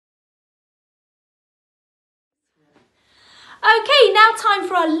Okay, now time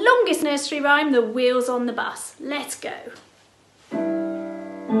for our longest nursery rhyme, the wheels on the bus. Let's go.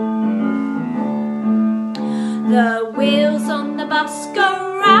 The wheels on the bus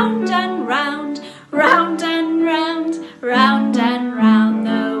go round and round, round and round, round and round.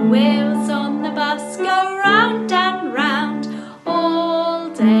 The wheels on the bus go round and round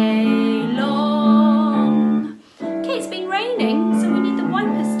all day long. Okay, it's been raining, so we need the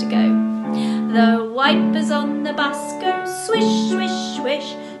wipers to go. The wipers on the bus go swish, swish,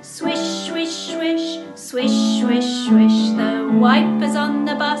 swish, swish, swish, swish, swish, swish, swish. The wipers on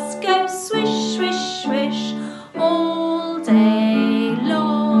the bus go swish, swish, swish all day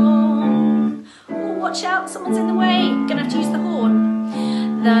long. Oh, watch out, someone's in the way. Gonna have to use the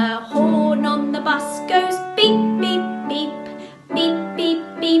horn. The horn on the bus goes beep, beep, beep, beep, beep,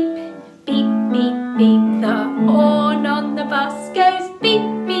 beep, beep, beep, beep. The horn on the bus goes beep,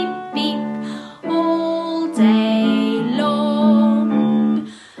 beep, beep all day long.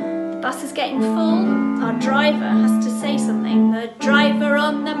 The bus is getting full. Our driver has to say something. The driver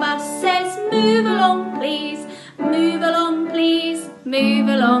on the bus says, move along please, move along please, move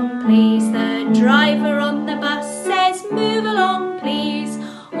along please. The driver on the bus says, move along please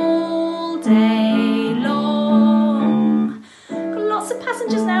all day long. Got lots of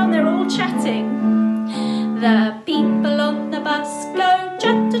passengers now and they're all chatting. The people on the bus go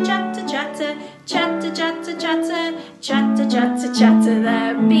chatter, chatter, chatter, chatter, chatter, chatter, chatter, chatter, chatter.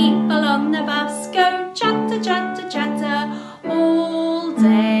 The people on the bus go chatter, chatter, chatter all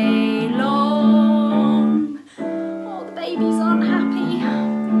day long. Oh, the babies aren't happy.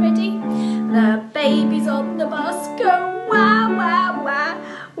 Ready? The babies on the bus go wah, wah, wah,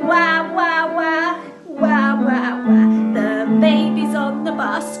 wah, wah, wah, wah, wah, wah. The babies on the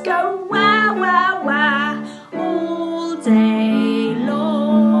bus go wah, wah, wah all day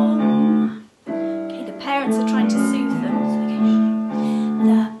long. Okay, the parents are trying to soothe them. So they go, shh.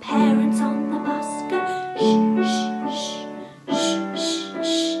 The parents on the bus go shh, shh, shh, shh, shh,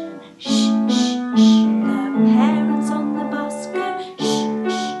 shh, shh, shh. The parents on the bus go shh,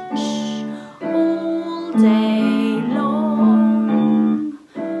 shh, shh all day long.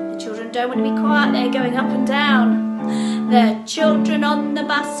 The children don't want to be quiet, they're going up and down. The children on the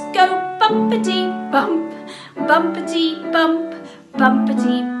bus go bumpity bump, bumpity bump,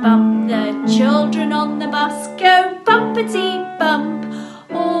 bumpity bump. The children on the bus go bumpity bump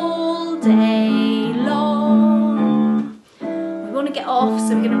all day long. We want to get off,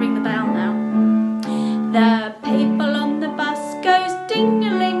 so we're going to ring the bell now. The people on the bus goes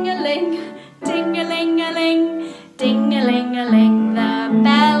ding-a-ling-a-ling, ding-a-ling-a-ling, ding-a-ling-a-ling. The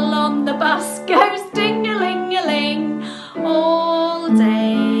bell on the bus goes ding-a-ling-a-ling all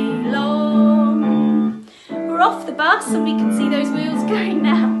day long. We're off the bus and we can see those wheels going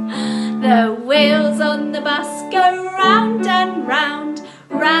now. The wheels on the bus go round and round,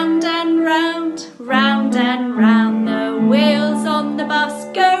 round and round, round and round. The wheels on the bus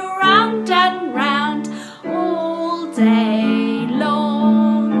go round and round all day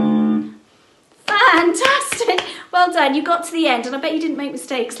long. Fantastic! Well done, you got to the end and I bet you didn't make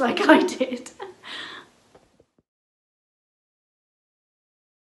mistakes like I did.